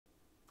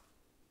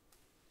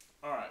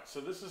Alright, so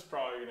this is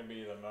probably going to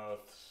be the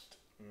most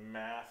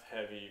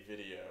math-heavy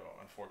video,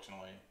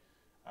 unfortunately,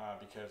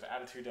 because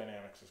attitude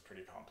dynamics is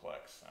pretty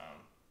complex.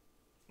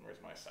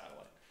 Where's my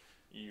satellite?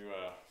 Your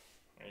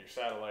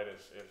satellite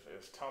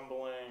is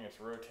tumbling,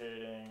 it's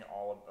rotating,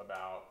 all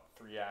about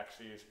 3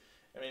 axes.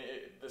 I mean,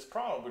 this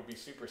problem would be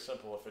super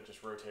simple if it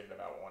just rotated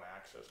about one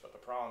axis, but the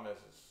problem is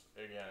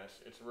again,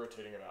 it's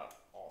rotating about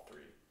all 3.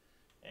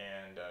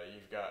 And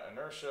you've got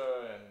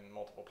inertia and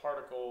multiple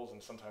particles,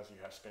 and sometimes you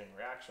have spinning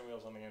reaction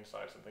wheels on the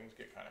inside, so things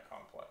get kind of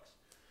complex.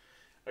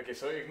 Okay,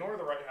 so ignore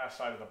the right-hand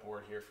side of the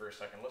board here for a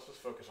second. Let's just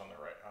focus on the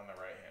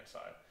right-hand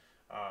side.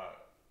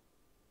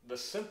 The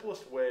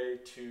simplest way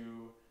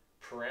to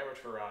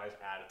parameterize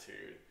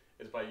attitude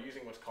is by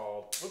using what's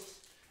called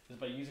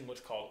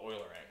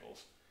Euler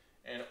angles.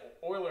 And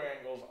Euler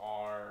angles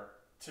are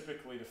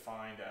typically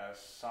defined as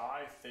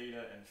psi,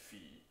 theta, and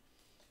phi.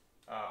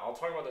 I'll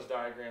talk about this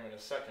diagram in a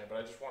second, but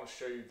I just want to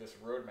show you this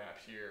roadmap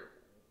here.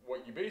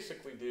 What you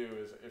basically do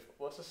is,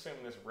 let's assume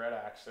this red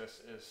axis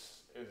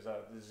is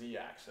the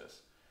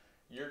z-axis.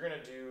 You're going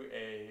to do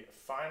a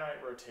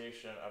finite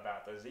rotation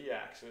about the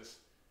z-axis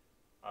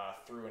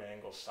through an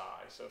angle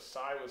psi. So if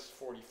psi was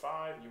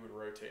 45, you would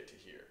rotate to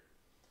here.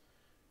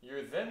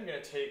 You're then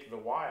going to take the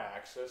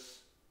y-axis,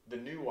 the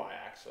new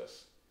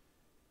y-axis,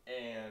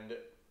 and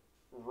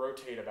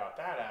rotate about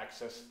that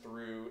axis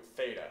through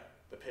theta,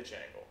 the pitch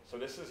angle. So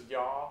this is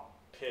yaw,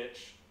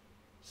 pitch,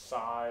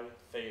 psi,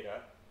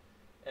 theta.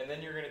 And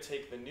then you're going to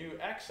take the new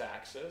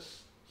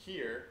x-axis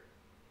here,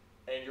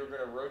 and you're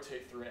going to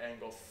rotate through an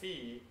angle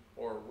phi,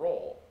 or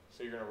roll.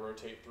 So you're going to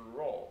rotate through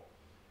roll.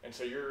 And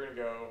so you're going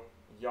to go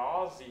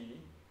yaw z,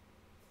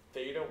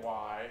 theta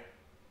y,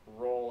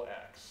 roll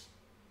x.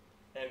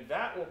 And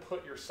that will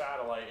put your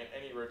satellite in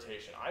any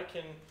rotation. I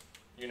can,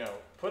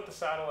 put the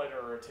satellite in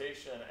a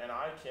rotation, and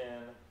I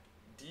can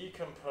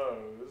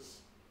decompose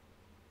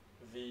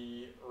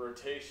the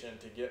rotation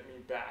to get me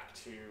back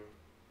to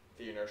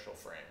the inertial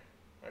frame,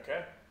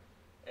 okay?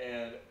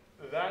 And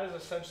that is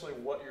essentially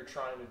what you're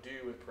trying to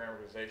do with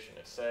parameterization.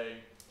 It's say,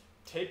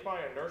 take my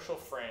inertial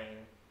frame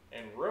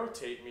and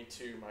rotate me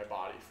to my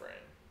body frame.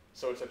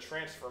 So it's a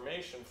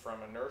transformation from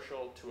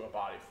inertial to a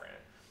body frame,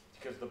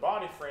 because the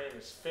body frame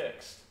is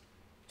fixed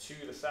to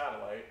the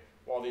satellite,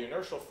 while the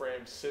inertial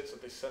frame sits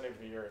at the center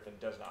of the Earth and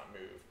does not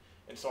move.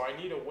 And so I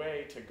need a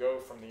way to go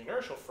from the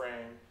inertial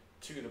frame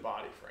to the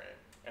body frame.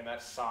 And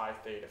that's psi,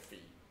 theta, phi,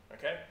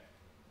 okay?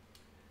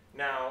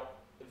 Now,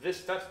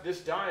 this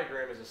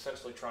diagram is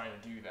essentially trying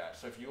to do that.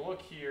 So if you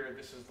look here,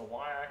 this is the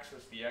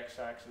y-axis, the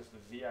x-axis,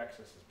 the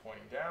z-axis is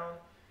pointing down.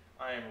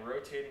 I am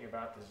rotating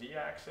about the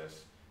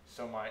z-axis,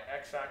 so my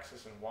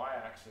x-axis and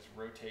y-axis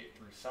rotate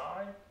through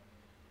psi.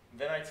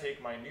 Then I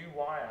take my new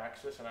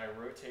y-axis and I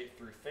rotate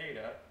through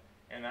theta,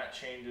 and that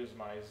changes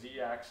my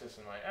z-axis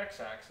and my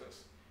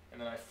x-axis. And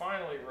then I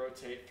finally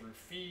rotate through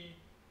phi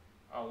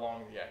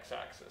along the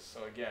x-axis.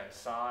 So again,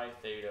 psi,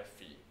 theta,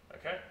 phi,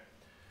 okay?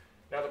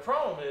 Now the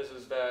problem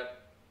is that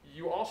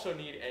you also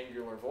need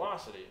angular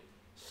velocity.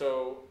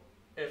 So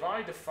if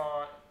I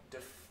define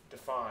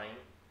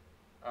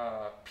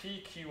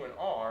P, Q, and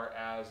R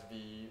as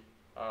the,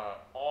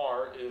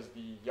 R is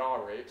the yaw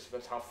rate, so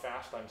that's how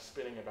fast I'm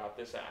spinning about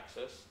this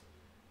axis,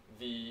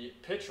 the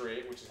pitch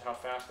rate, which is how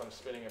fast I'm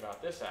spinning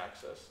about this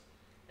axis,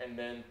 and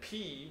then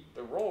P,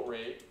 the roll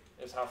rate,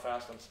 is how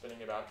fast I'm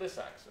spinning about this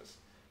axis.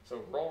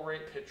 So roll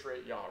rate, pitch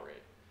rate, yaw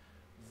rate.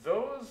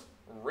 Those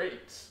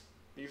rates,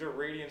 these are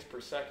radians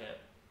per second,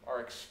 are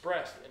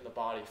expressed in the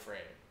body frame.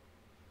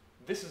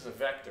 This is a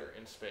vector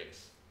in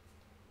space.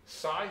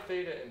 Psi,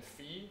 theta, and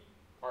phi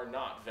are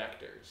not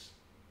vectors.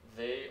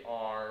 They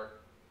are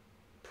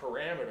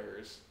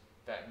parameters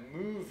that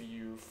move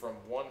you from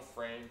one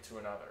frame to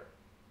another.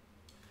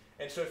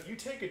 And so if you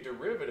take a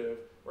derivative,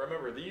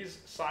 remember these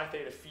psi,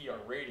 theta, phi are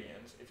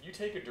radians. If you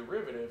take a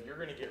derivative, you're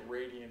going to get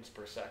radians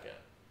per second.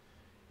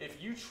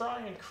 If you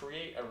try and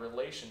create a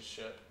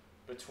relationship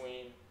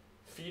between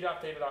phi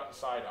dot, theta dot, and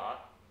psi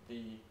dot,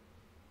 the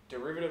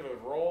derivative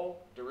of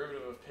roll,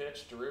 derivative of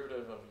pitch,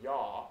 derivative of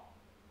yaw,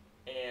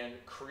 and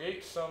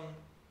create some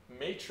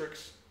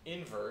matrix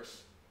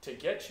inverse to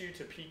get you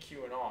to P,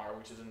 Q, and R,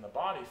 which is in the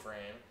body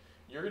frame,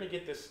 you're going to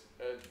get this,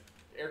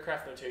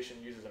 aircraft notation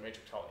uses a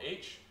matrix called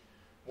H.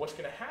 What's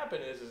going to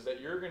happen is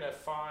that you're going to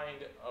find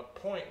a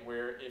point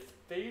where if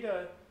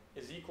theta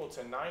is equal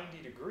to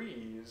 90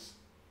 degrees,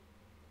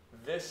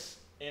 this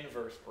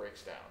inverse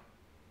breaks down.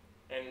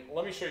 And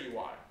let me show you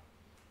why.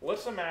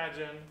 Let's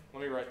imagine,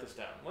 let me write this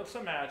down. Let's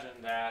imagine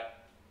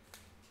that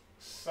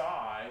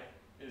psi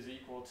is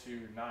equal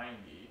to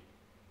 90,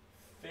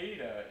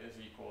 theta is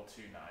equal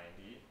to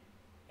 90,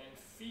 and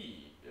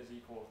phi is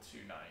equal to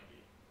 90,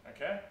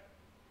 okay?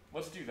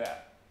 Let's do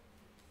that.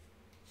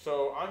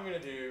 So I'm going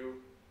to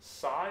do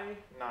psi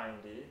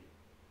 90,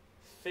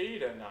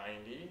 theta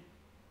 90,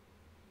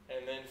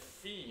 and then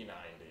phi 90.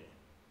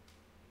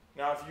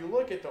 Now if you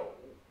look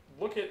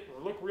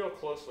real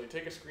closely,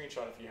 take a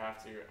screenshot if you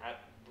have to,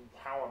 at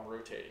how I'm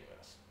rotating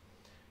this.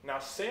 Now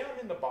say I'm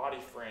in the body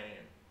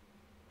frame,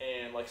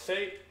 and like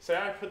say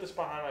I put this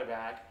behind my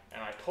back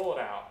and I pull it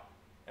out,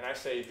 and I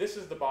say, this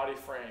is the body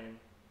frame,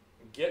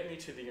 get me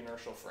to the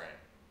inertial frame.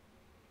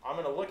 I'm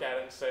going to look at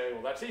it and say,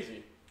 well, that's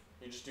easy.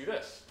 You just do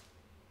this,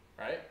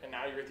 right? And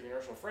now you're at the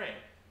inertial frame.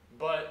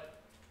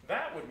 But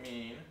that would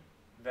mean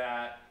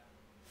that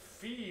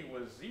phi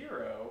was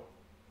 0,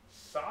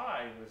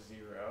 psi was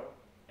 0,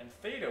 and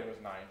theta was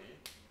 90,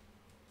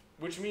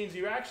 which means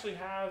you actually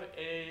have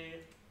a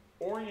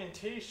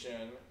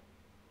orientation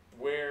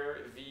where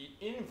the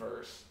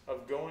inverse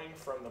of going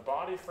from the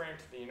body frame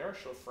to the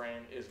inertial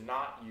frame is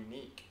not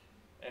unique.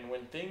 And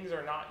when things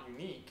are not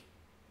unique,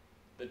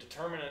 the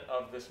determinant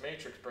of this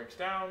matrix breaks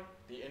down,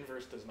 the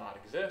inverse does not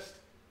exist,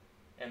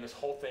 and this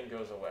whole thing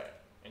goes away.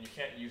 And you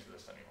can't use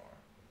this anymore.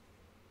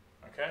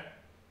 Okay?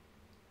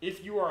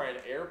 If you are an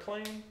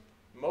airplane,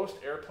 most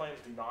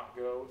airplanes do not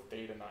go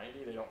theta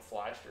 90. They don't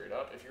fly straight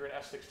up. If you're an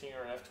F-16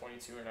 or an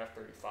F-22 or an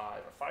F-35,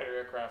 a fighter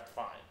aircraft,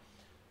 fine.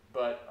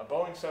 But a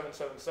Boeing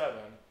 777,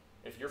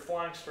 if you're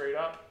flying straight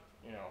up,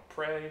 you know,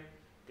 pray,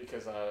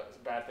 because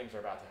bad things are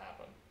about to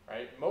happen,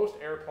 right? Most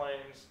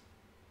airplanes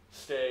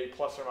stay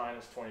plus or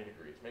minus 20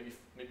 degrees, maybe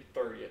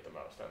 30 at the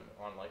most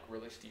on like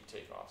really steep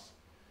takeoffs.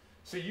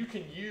 So you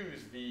can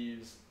use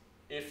these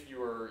if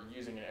you're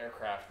using an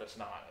aircraft that's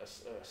not a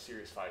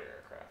serious fighter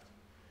aircraft.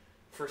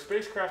 For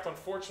spacecraft,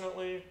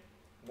 unfortunately,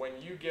 when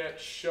you get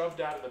shoved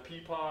out of the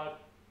P-pod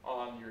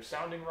on your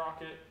sounding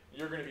rocket,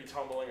 you're going to be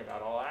tumbling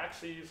about all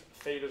axes.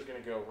 Theta is going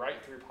to go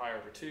right through pi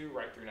over 2,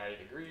 right through 90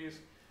 degrees.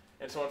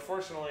 And so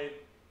unfortunately,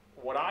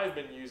 what I've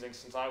been using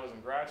since I was in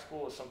grad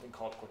school is something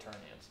called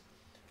quaternions.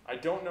 I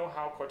don't know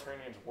how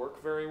quaternions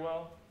work very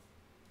well.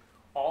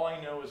 All I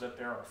know is that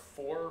there are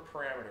 4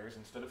 parameters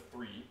instead of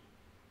 3,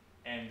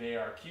 and they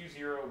are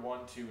Q0, 1,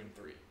 2, and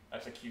 3.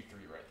 That's a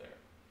Q3 right there.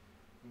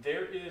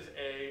 There is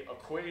an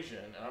equation,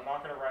 and I'm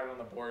not going to write it on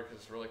the board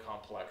because it's really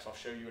complex. I'll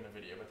show you in a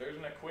video. But there's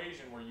an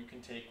equation where you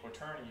can take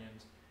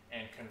quaternions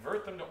and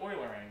convert them to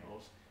Euler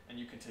angles, and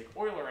you can take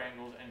Euler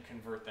angles and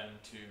convert them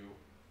to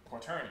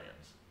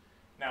quaternions.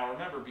 Now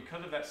remember,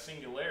 because of that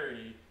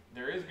singularity,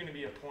 there is going to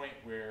be a point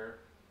where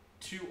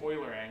 2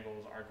 Euler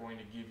angles are going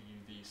to give you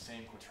the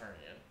same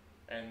quaternion.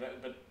 And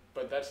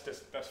but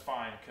that's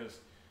fine, because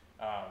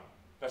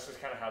that's just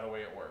kind of how the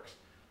way it works.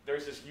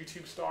 There's this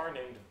YouTube star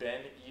named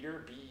Ben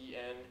Eater,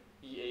 B-E-N-E-A-T-E-R,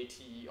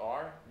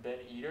 Ben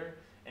Eater,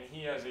 and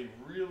he has a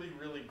really,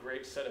 really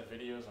great set of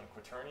videos on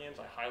quaternions.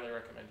 I highly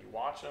recommend you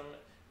watch them.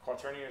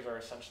 Quaternions are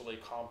essentially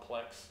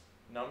complex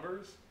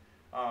numbers.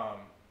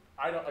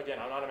 Again,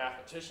 I'm not a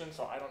mathematician,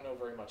 so I don't know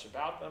very much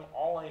about them.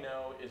 All I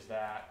know is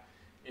that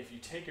if you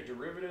take a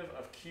derivative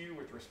of q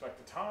with respect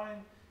to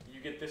time,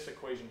 you get this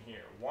equation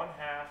here.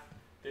 1/2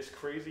 this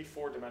crazy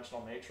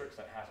 4-dimensional matrix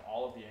that has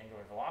all of the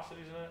angular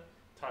velocities in it,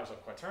 times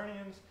up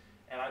quaternions,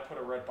 and I put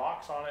a red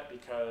box on it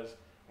because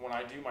when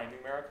I do my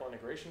numerical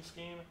integration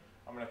scheme,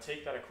 I'm going to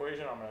take that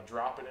equation, I'm going to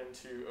drop it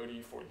into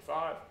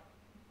ODE45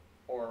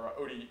 or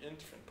ODEINT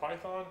in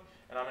Python,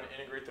 and I'm going to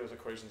integrate those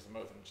equations and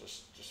move them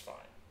just fine.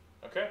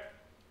 Okay?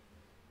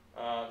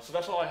 So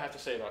that's all I have to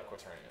say about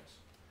quaternions.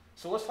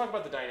 So let's talk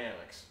about the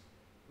dynamics.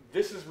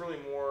 This is really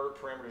more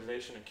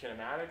parameterization and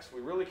kinematics. We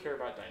really care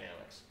about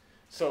dynamics.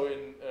 So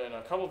in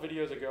a couple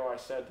videos ago, I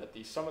said that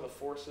the sum of the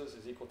forces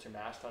is equal to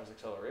mass times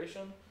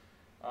acceleration.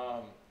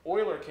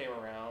 Euler came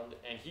around,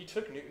 and he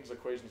took Newton's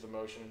equations of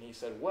motion, and he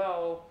said,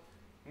 well,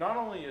 not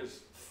only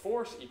is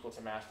force equal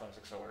to mass times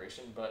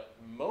acceleration, but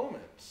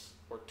moments,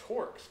 or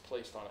torques,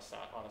 placed on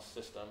a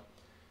system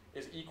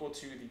is equal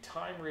to the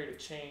time rate of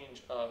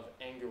change of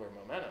angular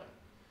momentum.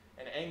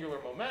 And angular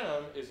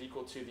momentum is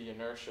equal to the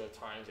inertia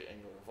times the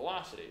angular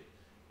velocity.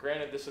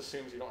 Granted, this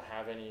assumes you don't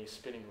have any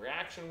spinning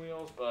reaction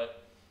wheels,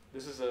 but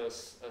this is a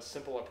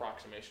simple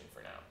approximation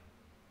for now.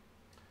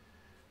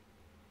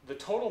 The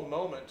total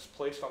moments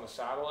placed on the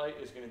satellite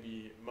is going to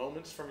be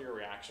moments from your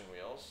reaction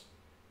wheels,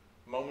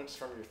 moments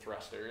from your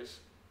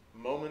thrusters,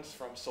 moments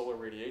from solar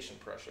radiation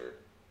pressure,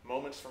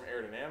 moments from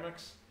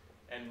aerodynamics,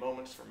 and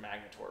moments from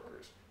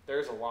magnetorquers.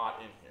 There's a lot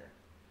in here.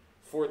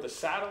 For the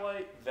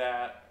satellite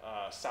that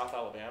South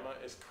Alabama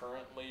is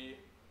currently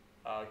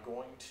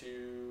going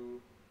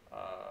to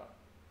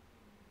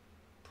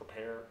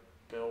prepare,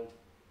 build,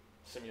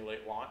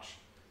 simulate, launch,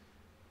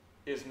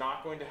 is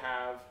not going to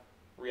have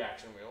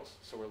reaction wheels,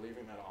 so we're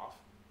leaving that off.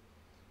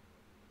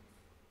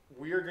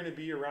 We are going to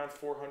be around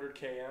 400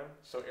 km,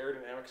 so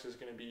aerodynamics is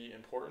going to be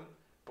important,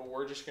 but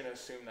we're just going to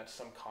assume that's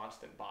some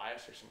constant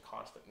bias or some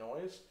constant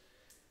noise.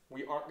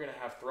 We aren't going to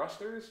have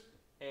thrusters,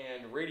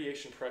 and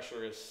radiation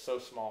pressure is so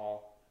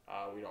small,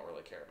 we don't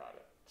really care about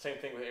it. Same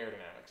thing with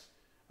aerodynamics.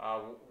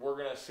 We're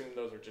going to assume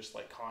those are just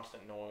like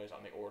constant noise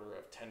on the order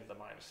of 10 to the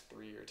minus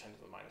 3 or 10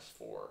 to the minus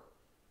 4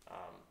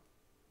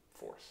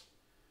 force.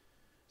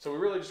 So we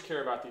really just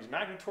care about these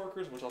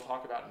magnetorquers, which I'll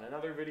talk about in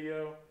another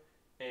video,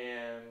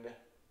 and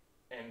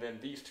then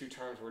these 2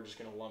 terms we're just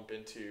going to lump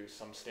into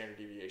some standard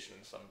deviation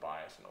and some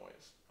bias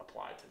noise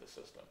applied to the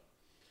system.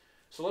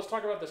 So let's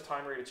talk about this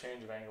time rate of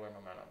change of angular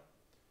momentum.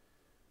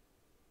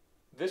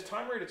 This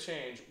time rate of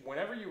change,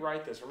 whenever you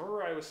write this,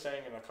 remember I was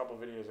saying in a couple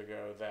videos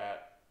ago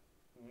that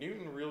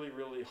Newton really,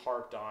 really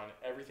harped on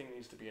everything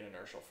needs to be an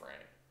inertial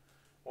frame.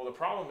 Well, the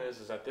problem is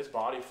that this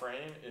body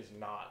frame is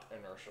not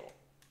inertial.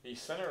 The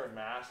center of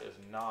mass is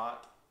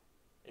not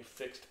a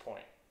fixed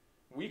point.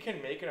 We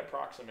can make an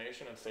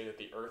approximation and say that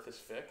the Earth is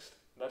fixed.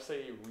 That's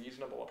a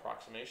reasonable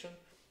approximation.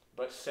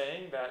 But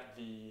saying that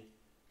the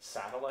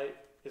satellite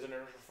is an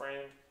inertial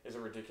frame is a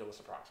ridiculous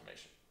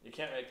approximation. You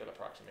can't make that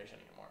approximation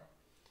anymore.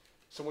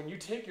 So when you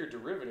take your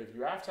derivative,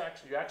 you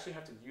actually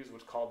have to use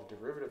what's called the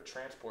derivative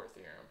transport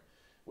theorem,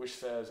 which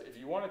says if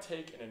you want to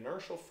take an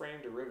inertial frame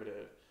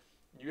derivative,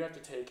 you have to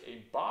take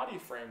a body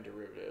frame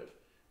derivative,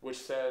 which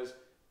says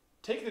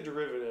take the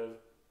derivative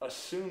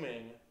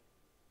assuming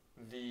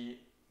the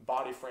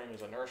body frame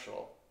is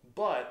inertial,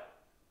 but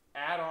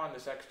add on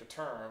this extra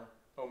term,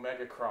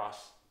 omega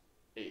cross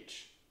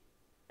h.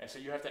 And so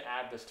you have to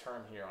add this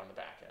term here on the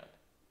back end.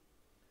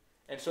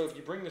 And so if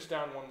you bring this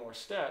down one more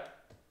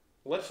step,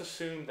 let's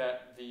assume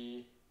that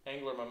the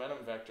angular momentum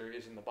vector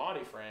is in the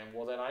body frame.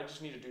 Well, then I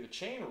just need to do the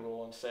chain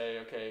rule and say,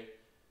 okay,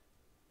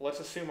 let's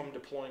assume I'm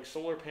deploying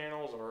solar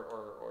panels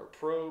or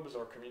probes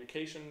or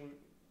communication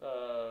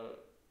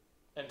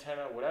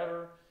antenna,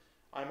 whatever.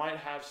 I might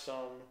have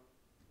some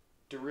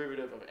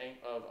derivative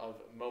of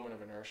moment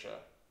of inertia.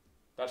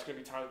 That's going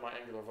to be times my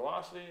angular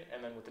velocity,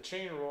 and then with the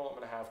chain rule, I'm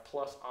going to have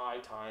plus I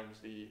times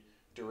the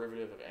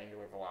derivative of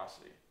angular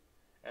velocity.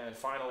 And then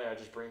finally, I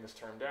just bring this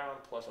term down,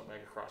 plus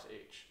omega cross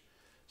h.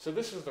 So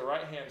this is the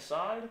right-hand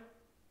side,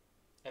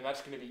 and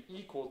that's going to be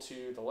equal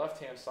to the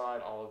left-hand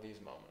side, all of these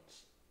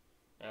moments.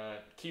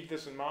 Keep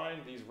this in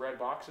mind, these red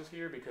boxes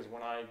here, because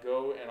when I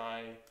go and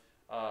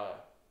I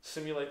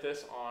simulate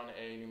this on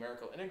a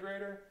numerical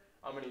integrator,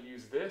 I'm going to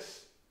use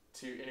this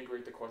to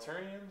integrate the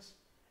quaternions,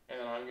 and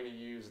then I'm going to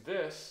use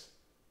this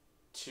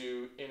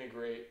to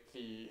integrate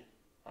the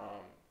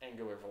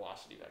angular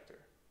velocity vector.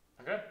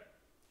 Okay?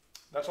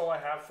 That's all I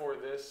have for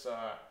this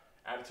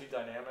attitude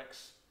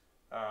dynamics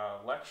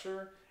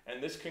lecture,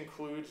 and this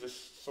concludes this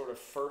sort of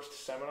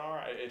first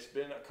seminar. It's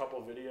been a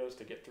couple videos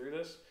to get through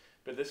this,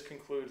 but this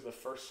concludes the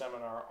first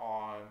seminar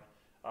on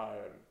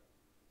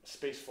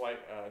spaceflight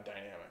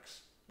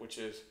dynamics, which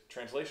is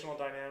translational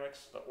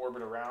dynamics, the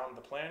orbit around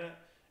the planet,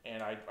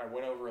 and I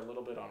went over a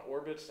little bit on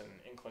orbits and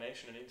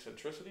inclination and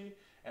eccentricity,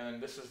 and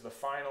then this is the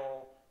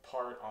final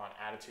part on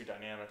attitude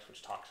dynamics,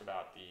 which talks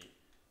about the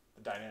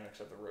dynamics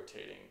of the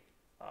rotating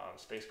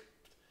spacecraft.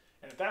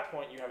 And at that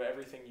point, you have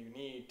everything you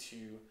need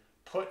to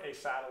put a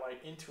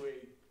satellite into a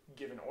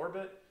given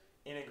orbit,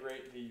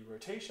 integrate the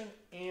rotation,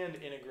 and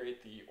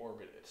integrate the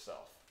orbit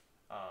itself.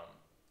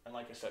 And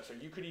like I said, so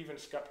you could even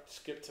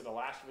skip to the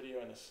last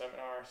video in the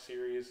seminar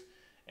series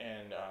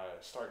and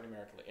start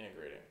numerically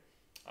integrating.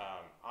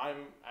 I'm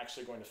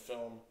actually going to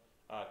film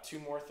 2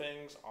 more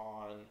things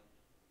on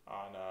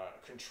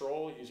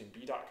control using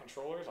B-dot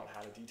controllers on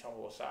how to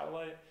detumble a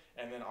satellite,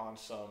 and then on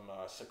some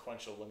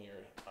sequential linear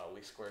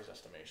least squares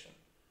estimation.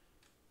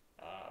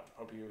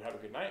 Hope you have a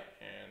good night,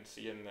 and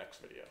see you in the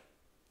next video.